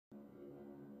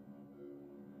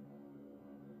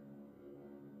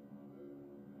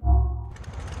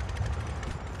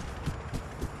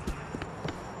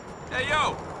Hey,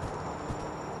 yo!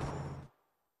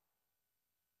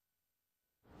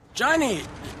 Johnny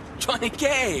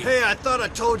K! Hey, I thought I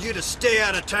told you to stay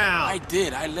out of town. I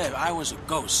did, I left. I was a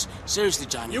ghost. Seriously,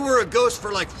 Johnny. You were a ghost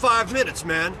for like 5 minutes,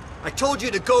 man. I told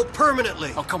you to go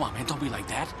permanently. Oh, come on, man, don't be like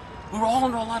that. We were all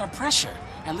under a lot of pressure.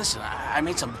 And listen, I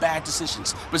made some bad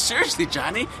decisions. But seriously,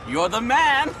 Johnny, you're the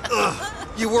man. Ugh,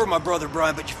 you were my brother,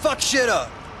 Brian, but you fucked shit up.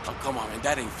 Oh, come on, man,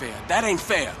 that ain't fair. That ain't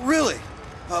fair. Really?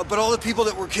 But all the people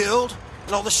that were killed,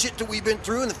 and all the shit that we've been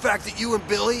through, and the fact that you and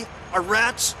Billy are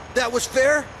rats, that was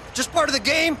fair? Just part of the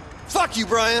game? Fuck you,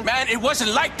 Brian. Man, it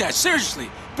wasn't like that, seriously.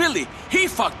 Billy, he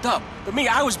fucked up. But me,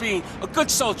 I was being a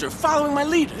good soldier, following my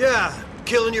leader. Yeah,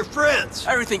 killing your friends.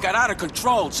 Everything got out of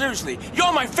control, seriously.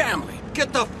 You're my family.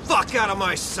 Get the fuck out of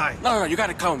my sight. No, you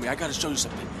gotta come with me. I gotta show you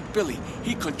something. Billy,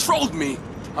 he controlled me.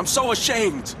 I'm so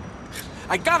ashamed.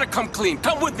 I gotta come clean.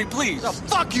 Come with me, please. Now,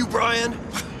 fuck you, Brian.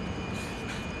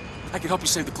 I can help you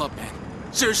save the club, man.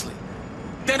 Seriously.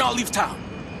 Then I'll leave town.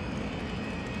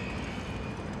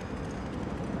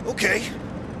 Okay.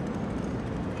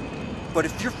 But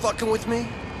if you're fucking with me,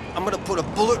 I'm gonna put a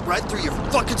bullet right through your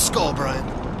fucking skull, Brian.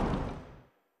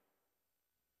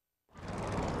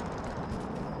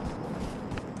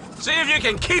 See if you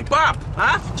can keep up,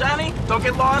 huh, Johnny? Don't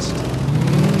get lost.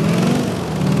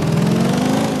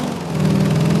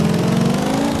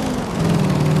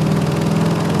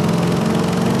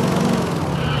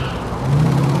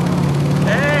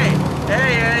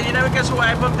 Hey, you never guess who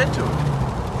I bumped into?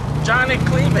 Johnny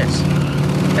Clevis.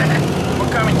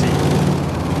 We're coming to you.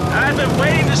 I've been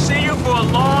waiting to see you for a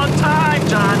long time,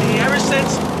 Johnny. Ever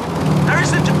since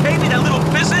you paid me that little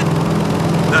visit.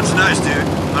 That's nice, dude.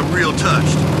 I'm real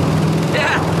touched.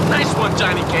 Yeah, nice one,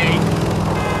 Johnny K.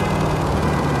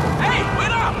 Hey,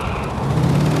 wait up!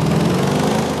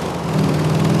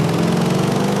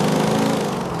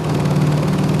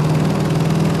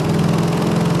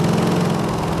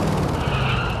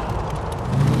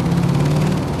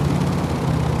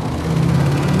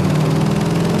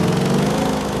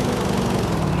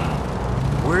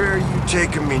 Where are you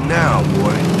taking me now,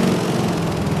 boy?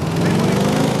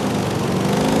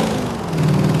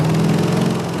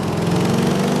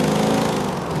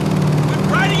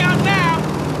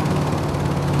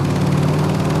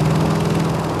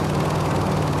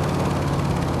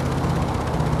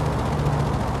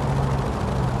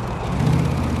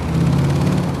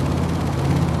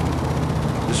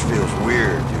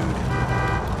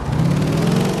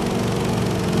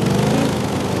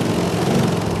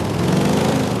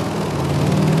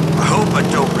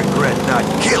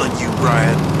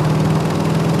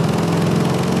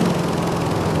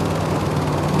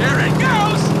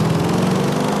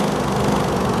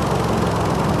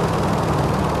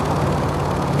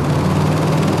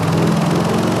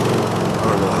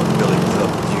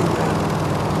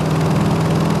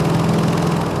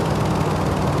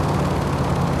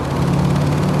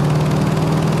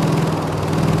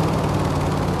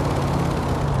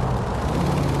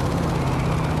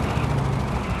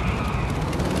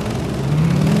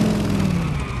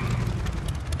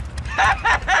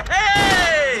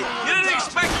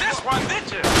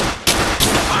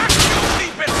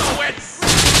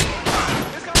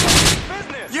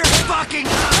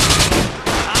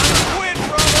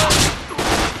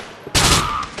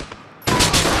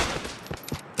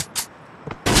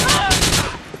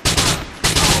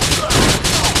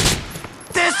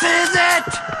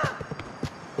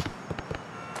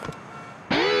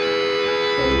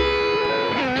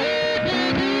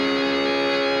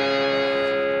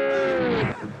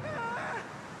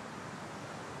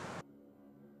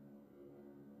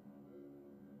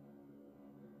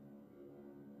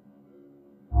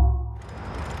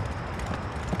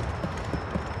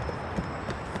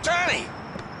 Johnny!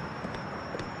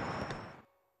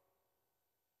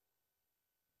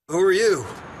 Who are you?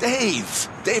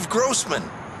 Dave Grossman.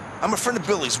 I'm a friend of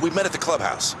Billy's. We met at the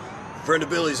clubhouse. Friend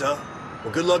of Billy's, huh?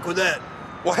 Well, good luck with that.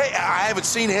 Well, hey, I haven't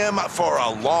seen him for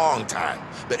a long time.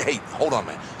 But hey, hold on,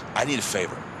 man. I need a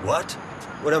favor. What?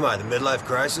 What am I, the Midlife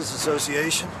Crisis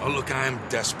Association? Oh, look, I am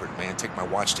desperate, man. Take my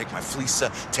watch, take my fleece,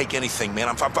 take anything, man.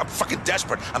 I'm fucking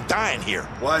desperate. I'm dying here.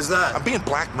 Why is that? I'm being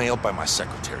blackmailed by my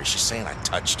secretary. She's saying I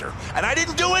touched her. And I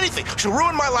didn't do anything. She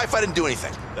ruined my life. I didn't do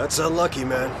anything. That's unlucky,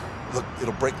 man. Look,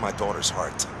 it'll break my daughter's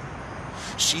heart.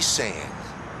 She's saying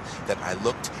that I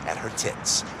looked at her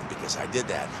tits, and because I did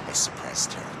that, I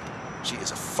suppressed her. She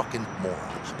is a fucking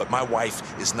moron. But my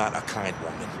wife is not a kind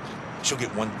woman. She'll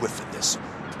get one whiff of this.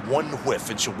 One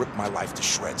whiff, and she'll rip my life to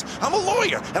shreds. I'm a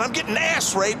lawyer, and I'm getting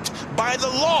ass raped by the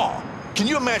law. Can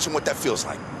you imagine what that feels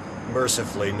like?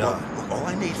 Mercifully not. Well, all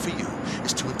I need for you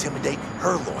is to intimidate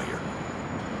her lawyer.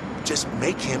 just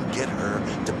make him get her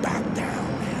to back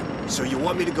down, man. So you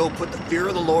want me to go put the fear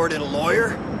of the Lord in a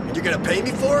lawyer? And you're gonna pay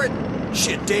me for it?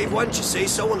 Shit, Dave, why didn't you say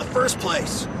so in the first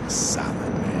place? Solid,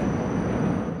 man.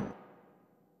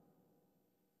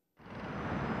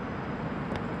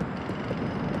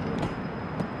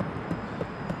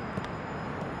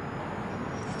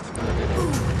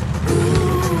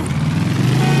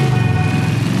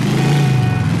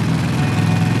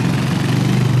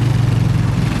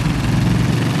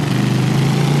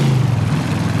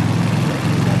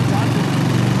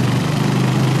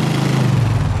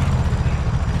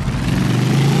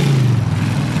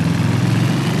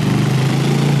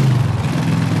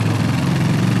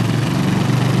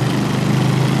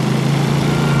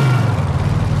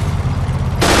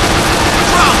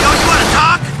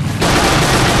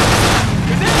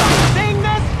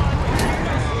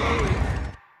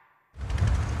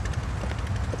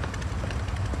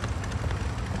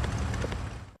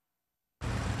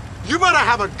 You better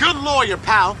have a good lawyer,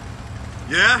 pal.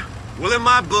 Yeah? Well, in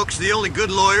my books, the only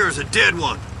good lawyer is a dead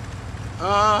one.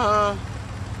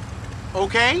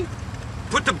 Okay?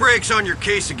 Put the brakes on your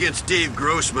case against Dave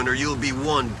Grossman or you'll be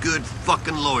one good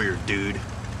fucking lawyer, dude.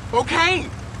 Okay.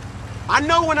 I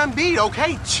know when I'm beat,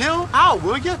 okay? Chill out,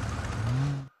 will ya?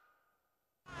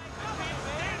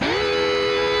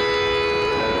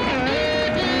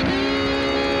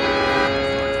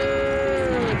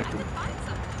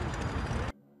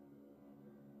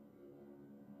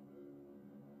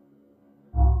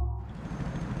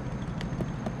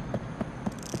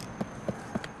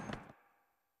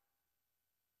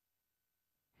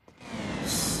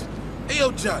 Hey,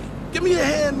 yo, Johnny, give me a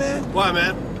hand, man. Why,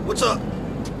 man? What's up?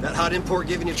 That hot import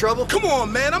giving you trouble? Come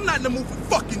on, man, I'm not in the mood for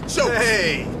fucking jokes.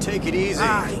 Hey, take it easy.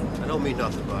 Aight. I don't mean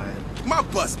nothing by it. My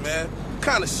bust, man.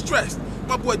 Kinda stressed.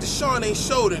 My boy Deshaun ain't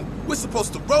showed and we're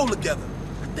supposed to roll together.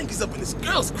 I think he's up in his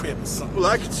girl's crib or something.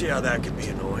 Well, I can see how that could be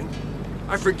annoying.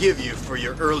 I forgive you for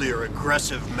your earlier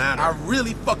aggressive manner. I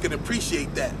really fucking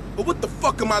appreciate that. But what the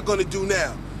fuck am I gonna do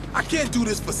now? I can't do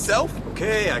this for self.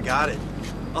 Okay, I got it.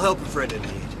 I'll help a friend in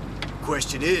need.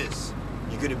 Question is,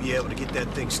 you gonna be able to get that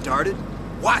thing started?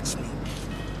 Watch me.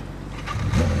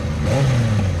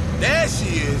 There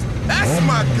she is. That's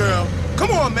my girl.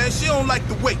 Come on, man, she don't like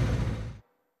the wait.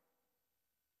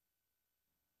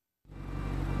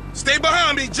 Stay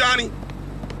behind me, Johnny.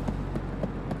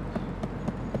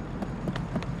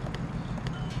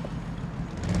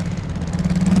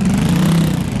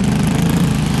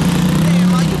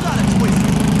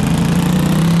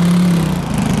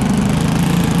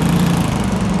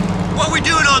 What we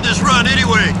doing on this run,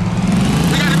 anyway?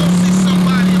 We gotta go see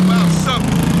somebody about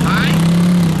something, alright?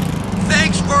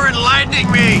 Thanks for enlightening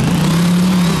me.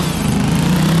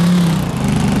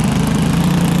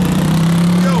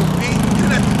 Yo, B, you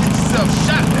didn't have to get yourself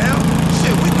shot now.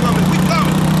 Shit, we coming, we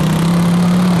coming.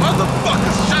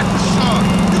 Motherfucker shot the shark.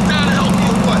 You down to help me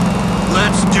or what?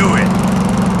 Let's do it.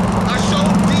 I showed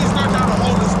Dean learned how to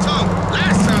hold his tongue.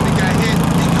 Last time he got hit,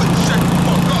 he couldn't shut the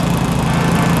fuck up.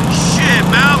 Shit,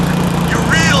 Malc. You're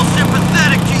real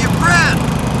sympathetic to your friend.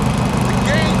 The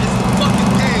game is the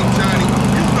fucking game, Johnny.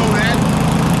 You know that.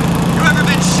 You ever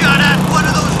been shot at one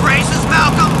of those races,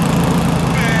 Malcolm?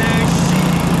 Man,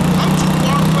 shit. I'm too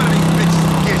far in front of these bitches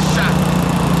to get shot.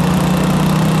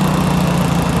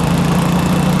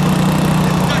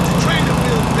 You got your trainer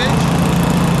wheels, bitch.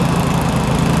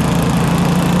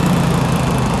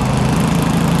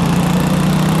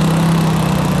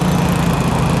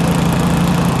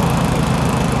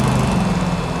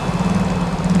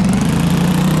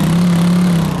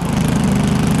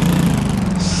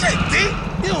 Shit, D!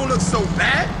 You don't look so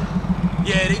bad.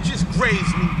 Yeah, they just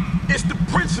grazed me. It's the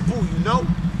principle, you know?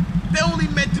 They only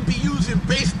meant to be using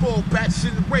baseball bats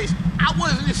in the race. I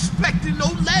wasn't expecting no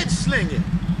lead slinging.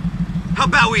 How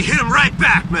about we hit him right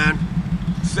back, man?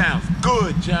 Sounds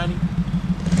good, Johnny.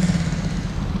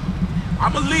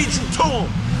 I'ma lead you to him.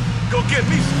 Go get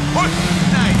me some pussy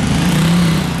tonight.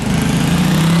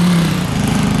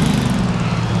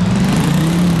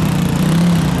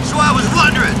 So I was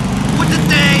wondering, what did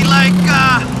they,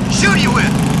 shoot you with?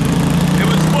 It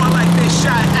was more like they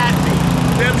shot at me.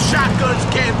 Them shotguns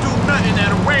can't do nothing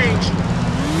at a range.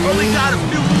 Only got a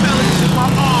few pellets in my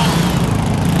arm.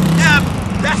 Yeah,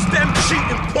 That's them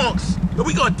cheating punks. And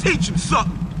we gonna teach them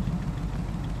something.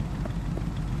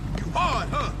 You hard,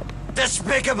 huh?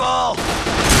 despicable.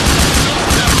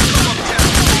 Never come up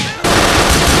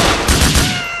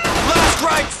Last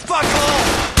strike,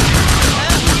 fuckhole.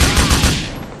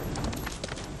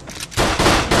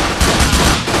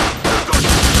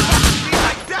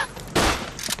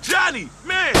 Johnny,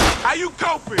 man, how you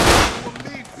coping?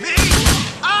 Me?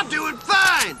 I'm doing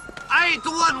fine. I ain't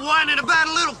the one whining about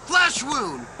a little flesh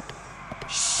wound.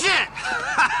 Shit!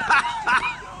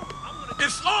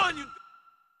 It's on you!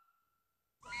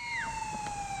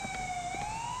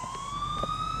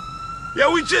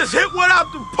 Yeah, we just hit one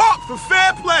out the park for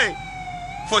fair play.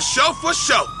 For sure, for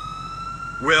sure.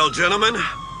 Well, gentlemen,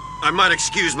 I might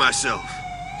excuse myself.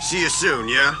 See you soon,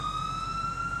 yeah?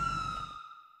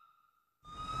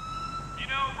 You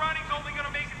know, running's only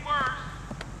gonna make it worse.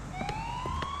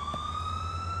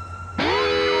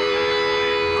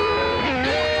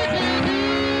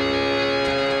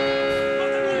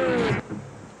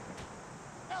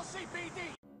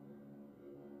 LCPD!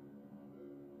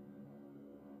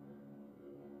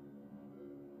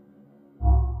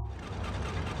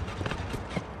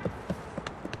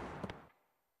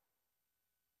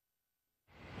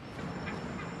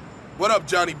 What up,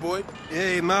 Johnny boy?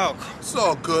 Hey, Malc. It's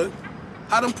all good.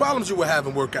 How them problems you were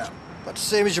having work out? About the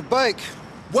same as your bike.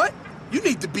 What? You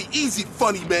need to be easy,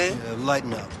 funny man.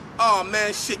 Lighten up. Oh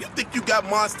man, shit, you think you got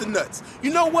monster nuts.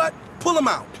 You know what? Pull them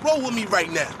out. Roll with me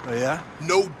right now. Oh, yeah?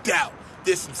 No doubt.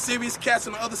 There's some serious cats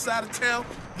on the other side of town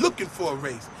looking for a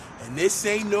race. And this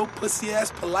ain't no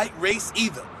pussy-ass polite race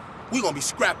either. We gonna be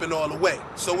scrapping all the way.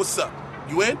 So what's up?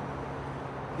 You in?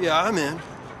 Yeah, I'm in.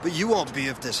 But you won't be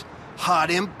if this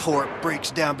hot import breaks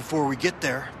down before we get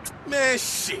there. Man,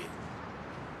 shit.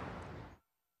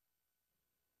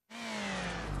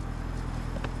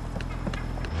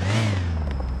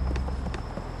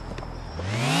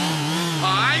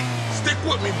 All right, stick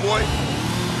with me, boy.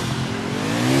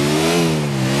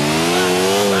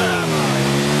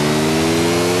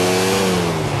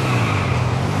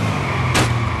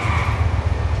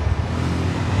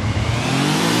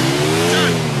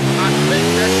 Johnny, I think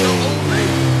that's your old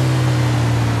lady.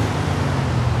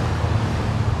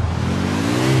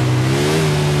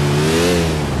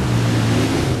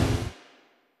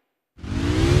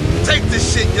 Take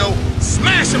this shit, yo.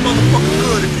 Smash a motherfucker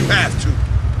good if you have to.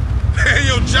 Hey,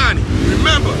 yo, Johnny,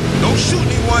 remember, no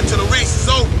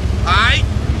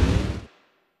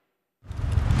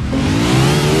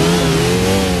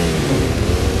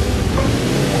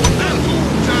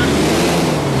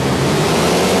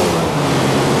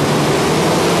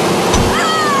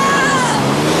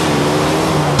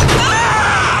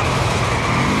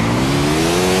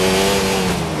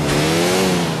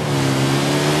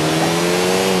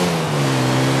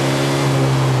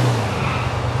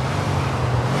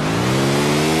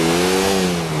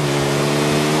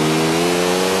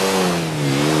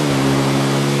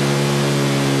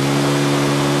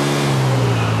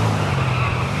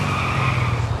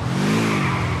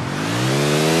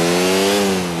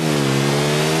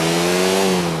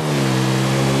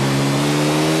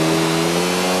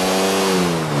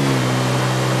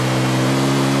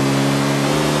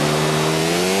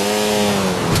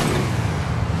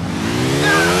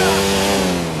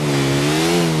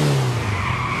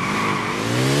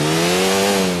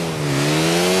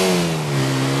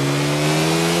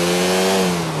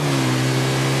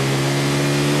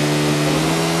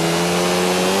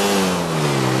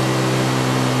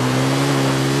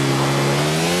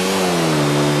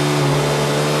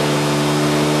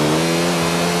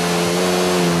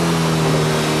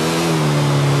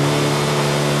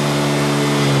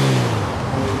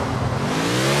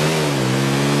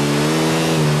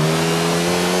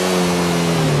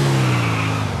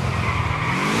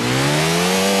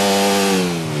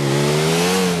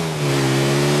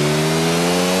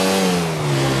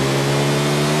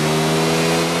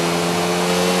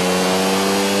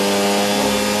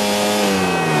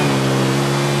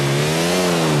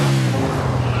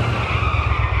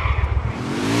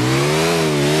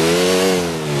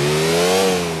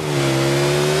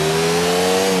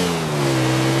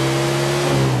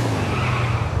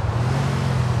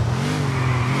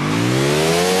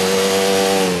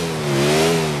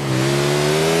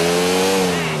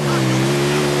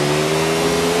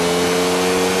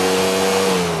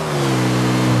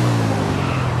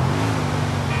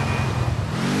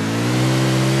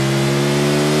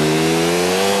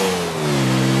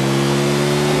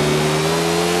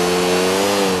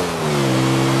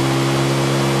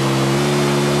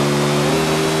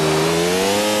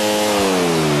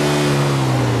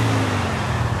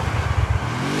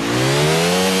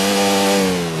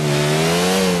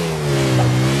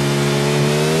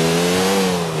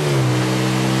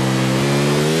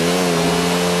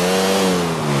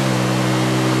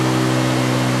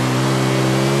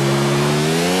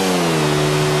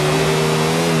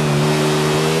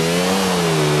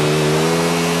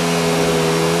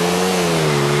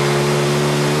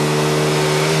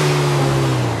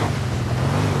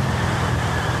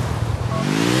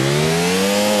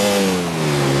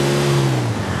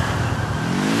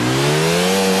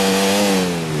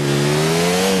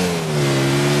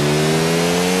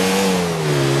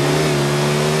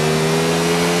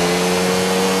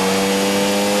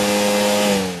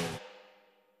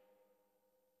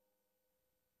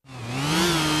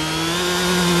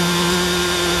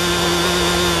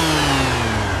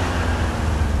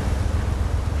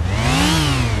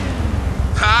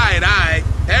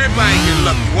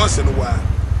lucky once in a while.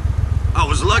 I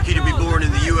was lucky to be born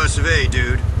in the US of A,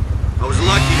 dude. I was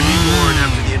lucky to be born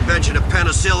after the invention of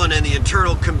penicillin and the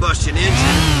internal combustion engine.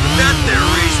 But that there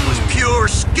race was pure